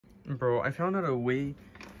Bro, I found out a way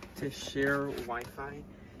to share Wi-Fi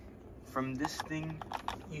from this thing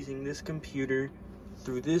using this computer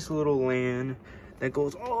through this little LAN that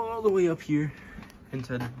goes all the way up here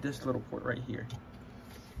into this little port right here.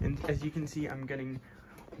 And as you can see, I'm getting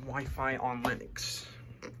Wi-Fi on Linux,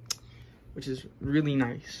 which is really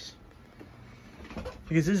nice.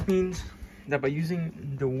 Because this means that by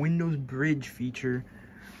using the Windows Bridge feature,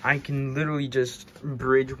 I can literally just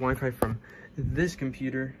bridge Wi-Fi from this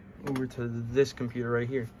computer over to this computer right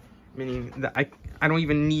here. Meaning that I don't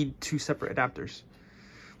even need two separate adapters.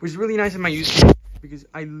 Which is really nice in my use case because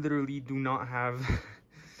I literally do not have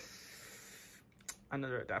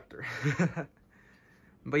another adapter.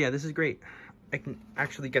 But yeah, this is great. I can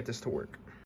actually get this to work.